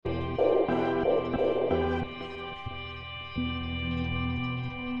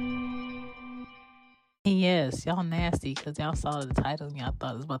Yes, y'all nasty because y'all saw the title and y'all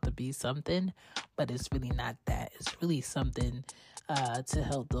thought it was about to be something, but it's really not that. It's really something to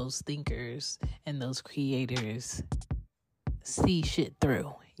help those thinkers and those creators see shit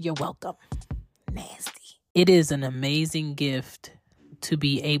through. You're welcome. Nasty. It is an amazing gift to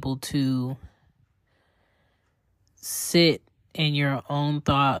be able to sit in your own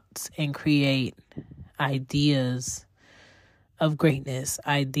thoughts and create ideas of greatness,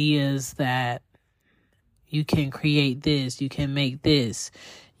 ideas that you can create this, you can make this,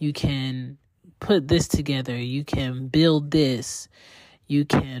 you can put this together, you can build this, you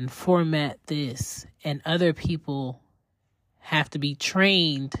can format this, and other people have to be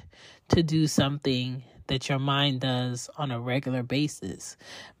trained to do something that your mind does on a regular basis.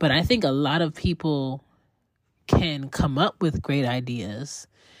 But I think a lot of people can come up with great ideas,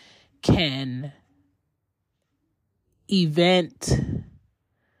 can event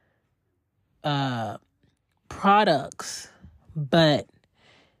products, but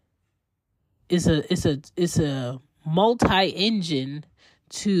it's a multi-engine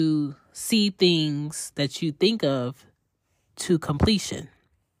to see things that you think of to completion.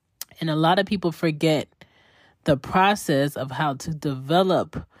 And a lot of people forget the process of how to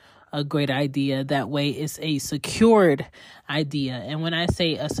develop a great idea. That way it's a secured idea. And when I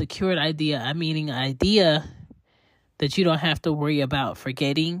say a secured idea, I'm meaning an idea that you don't have to worry about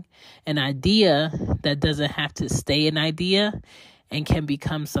forgetting, an idea that doesn't have to stay an idea and can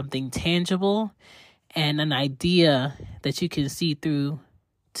become something tangible, and an idea that you can see through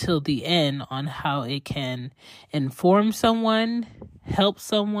till the end on how it can inform someone, help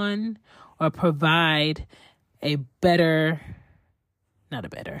someone, or provide a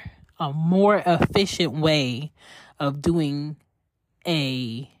more efficient way of doing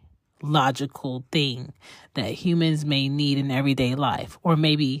a logical thing that humans may need in everyday life, or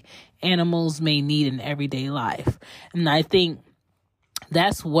maybe animals may need in everyday life. And I think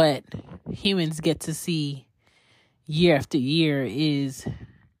that's what humans get to see year after year is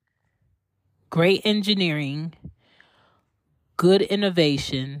great engineering, good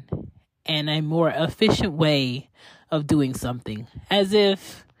innovation, and a more efficient way of doing something. As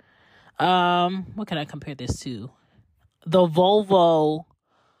if, what can I compare this to? The Volvo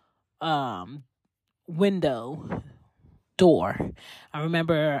window door. I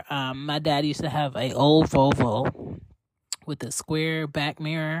remember my dad used to have an old Volvo with a square back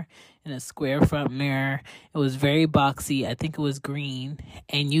mirror and a square front mirror. It was very boxy. I think it was green.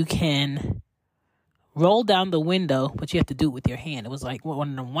 And you can roll down the window, but you have to do it with your hand. It was like one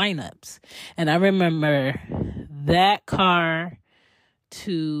of the wind-ups. And I remember that car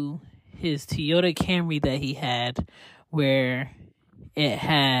to his Toyota Camry that he had, where it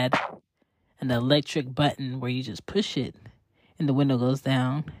had an electric button where you just push it and the window goes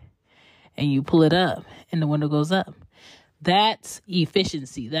down, and you pull it up and the window goes up. That's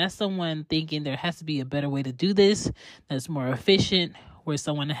efficiency. That's someone thinking there has to be a better way to do this that's more efficient, where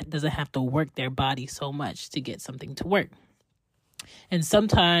someone doesn't have to work their body so much to get something to work. And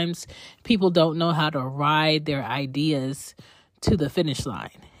sometimes people don't know how to ride their ideas to the finish line.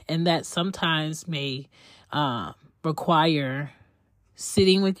 And that sometimes may require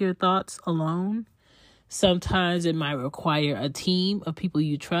sitting with your thoughts alone. Sometimes it might require a team of people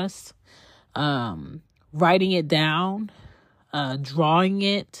you trust, writing it down, drawing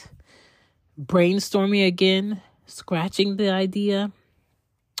it, brainstorming again, scratching the idea,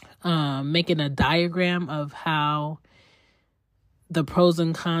 making a diagram of how the pros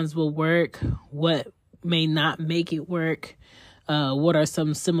and cons will work, what may not make it work, what are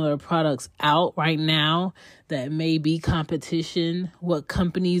some similar products out right now that may be competition, what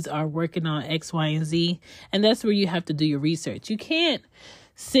companies are working on X, Y, and Z. And that's where you have to do your research. You can't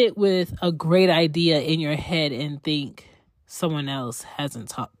sit with a great idea in your head and think someone else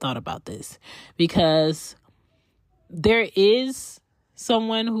hasn't thought about this, because there is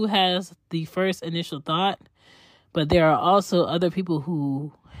someone who has the first initial thought, but there are also other people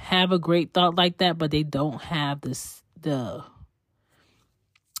who have a great thought like that, but they don't have the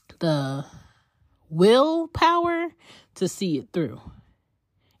willpower to see it through.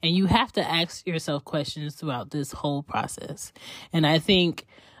 And you have to ask yourself questions throughout this whole process. And I think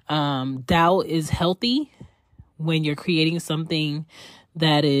doubt is healthy when you're creating something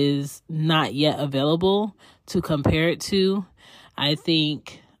that is not yet available to compare it to. I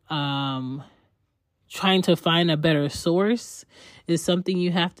think trying to find a better source is something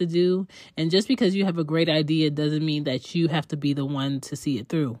you have to do. And just because you have a great idea doesn't mean that you have to be the one to see it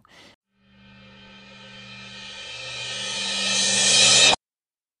through.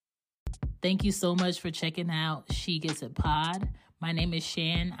 Thank you so much for checking out She Gets It Pod. My name is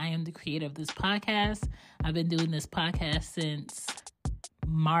Shan. I am the creator of this podcast. I've been doing this podcast since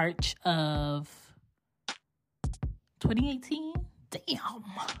March of 2018. Damn.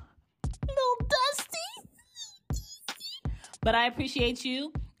 Little dusty. But I appreciate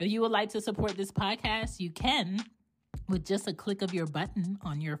you. If you would like to support this podcast, you can with just a click of your button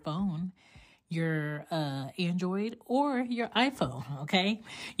on your phone, your Android or your iPhone, okay?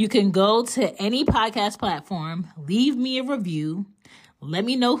 You can go to any podcast platform, leave me a review, let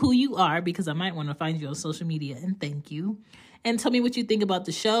me know who you are because I might want to find you on social media and thank you, and tell me what you think about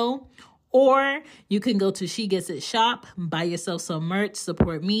the show. Or you can go to She Gets It Shop, buy yourself some merch,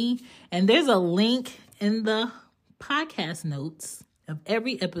 support me, and there's a link in the podcast notes of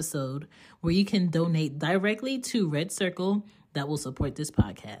every episode where you can donate directly to Red Circle that will support this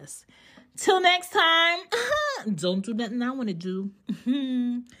podcast. Till next time, don't do nothing I want to do.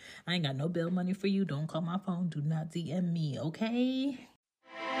 I ain't got no bill money for you. Don't call my phone. Do not DM me, okay?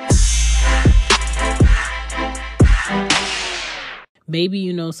 Maybe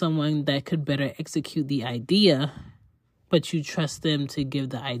you know someone that could better execute the idea, but you trust them to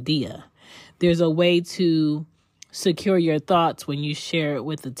give the idea. There's a way to secure your thoughts when you share it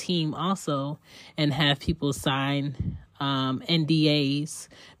with a team also and have people sign NDAs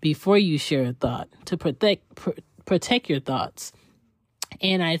before you share a thought to protect your thoughts.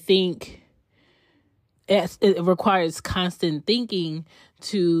 And I think it requires constant thinking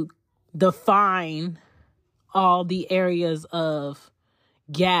to define all the areas of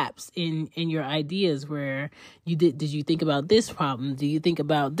gaps in your ideas where did you think about this problem? Do you think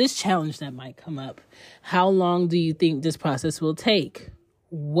about this challenge that might come up? How long do you think this process will take?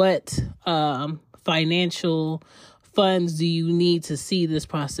 What financial funds do you need to see this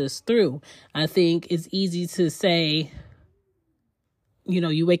process through? I think it's easy to say,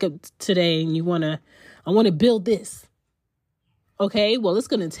 you wake up today and I want to build this. Okay, well, it's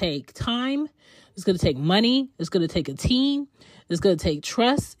going to take time. It's going to take money. It's going to take a team. It's going to take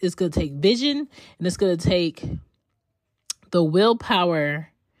trust. It's going to take vision. And it's going to take the willpower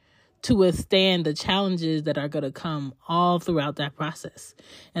to withstand the challenges that are going to come all throughout that process.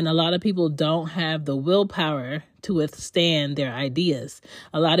 And a lot of people don't have the willpower to withstand their ideas.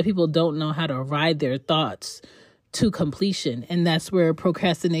 A lot of people don't know how to ride their thoughts to completion. And that's where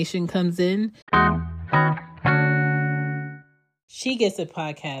procrastination comes in. She Gets It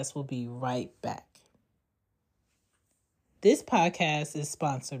podcast will be right back. This podcast is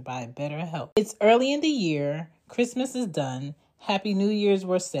sponsored by BetterHelp. It's early in the year. Christmas is done. Happy New Year's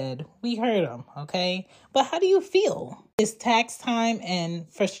were said. We heard them, okay? But how do you feel? It's tax time and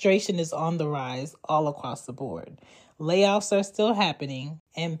frustration is on the rise all across the board. Layoffs are still happening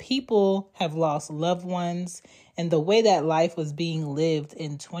and people have lost loved ones. And the way that life was being lived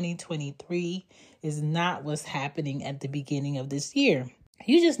in 2023 is not what's happening at the beginning of this year.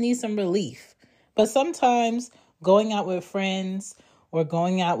 You just need some relief. But sometimes going out with friends or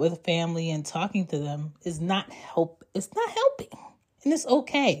going out with family and talking to them is not it's not helping. And it's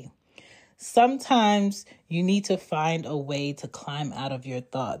okay. Sometimes you need to find a way to climb out of your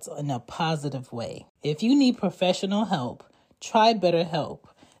thoughts in a positive way. If you need professional help, try BetterHelp.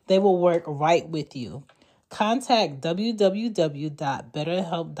 They will work right with you. Contact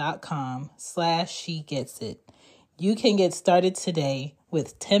www.betterhelp.com/shegetsit. You can get started today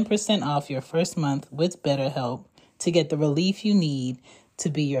with 10% off your first month with BetterHelp to get the relief you need to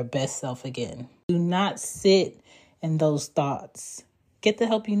be your best self again. Do not sit in those thoughts. Get the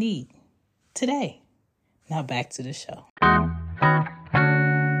help you need today. Now back to the show.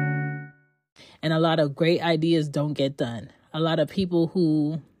 And a lot of great ideas don't get done. A lot of people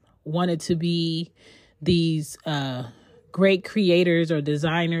who wanted to be these great creators or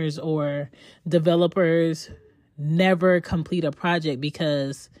designers or developers never complete a project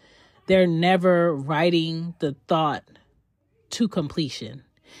because they're never writing the thought to completion.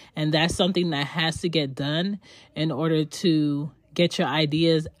 And that's something that has to get done in order to get your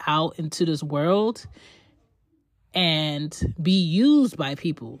ideas out into this world and be used by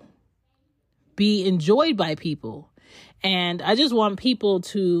people, be enjoyed by people. And I just want people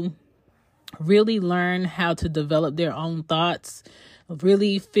to really learn how to develop their own thoughts,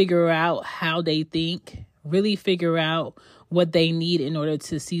 really figure out how they think, really figure out what they need in order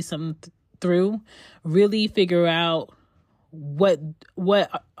to see something through, really figure out what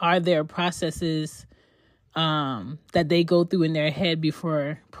are their processes that they go through in their head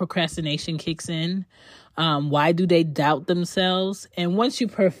before procrastination kicks in. Why do they doubt themselves? And once you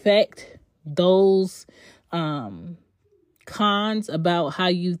perfect those cons about how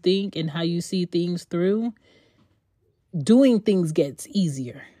you think and how you see things through, doing things gets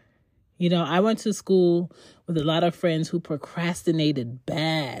easier. I went to school with a lot of friends who procrastinated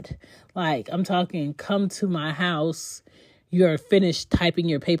bad. Like, I'm talking, come to my house, you're finished typing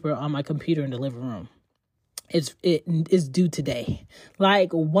your paper on my computer in the living room. It is due today.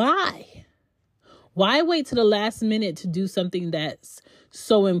 Like, why? Why wait to the last minute to do something that's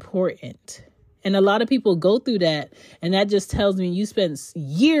so important? And a lot of people go through that, and that just tells me you spent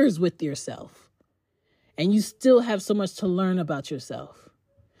years with yourself, and you still have so much to learn about yourself.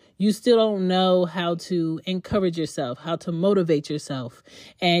 You still don't know how to encourage yourself, how to motivate yourself.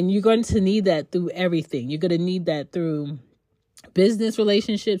 And you're going to need that through everything. You're going to need that through business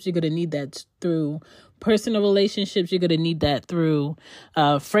relationships. You're going to need that through personal relationships. You're going to need that through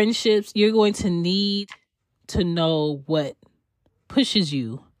friendships. You're going to need to know what pushes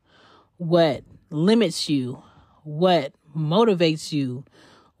you, what limits you, what motivates you,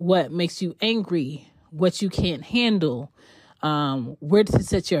 what makes you angry, what you can't handle, where to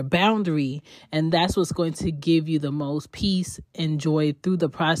set your boundary. And that's what's going to give you the most peace and joy through the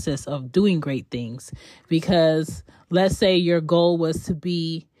process of doing great things. Because let's say your goal was to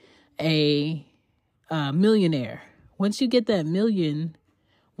be a millionaire. Once you get that million,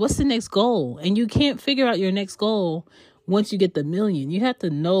 what's the next goal? And you can't figure out your next goal once you get the million. You have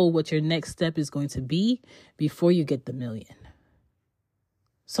to know what your next step is going to be before you get the million.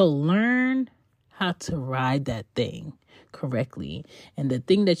 So learn how to ride that thing correctly. And the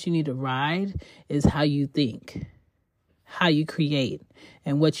thing that you need to ride is how you think, how you create,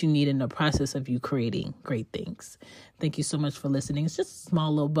 and what you need in the process of you creating great things. Thank you so much for listening. It's just a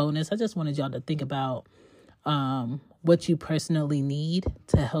small little bonus. I just wanted y'all to think about what you personally need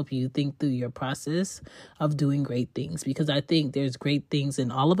to help you think through your process of doing great things. Because I think there's great things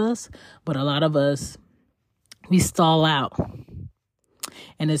in all of us, but a lot of us, we stall out.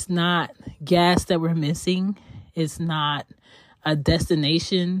 And it's not gas that we're missing. It's not a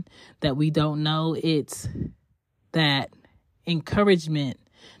destination that we don't know. It's that encouragement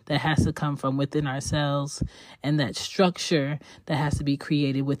that has to come from within ourselves, and that structure that has to be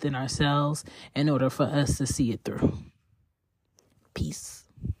created within ourselves in order for us to see it through. Peace.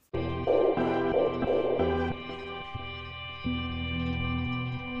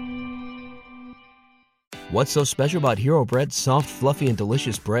 What's so special about Hero Bread's soft, fluffy, and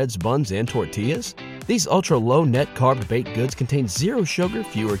delicious breads, buns, and tortillas? These ultra-low net-carb baked goods contain zero sugar,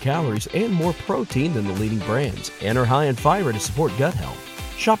 fewer calories, and more protein than the leading brands, and are high in fiber to support gut health.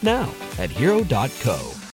 Shop now at Hero.co.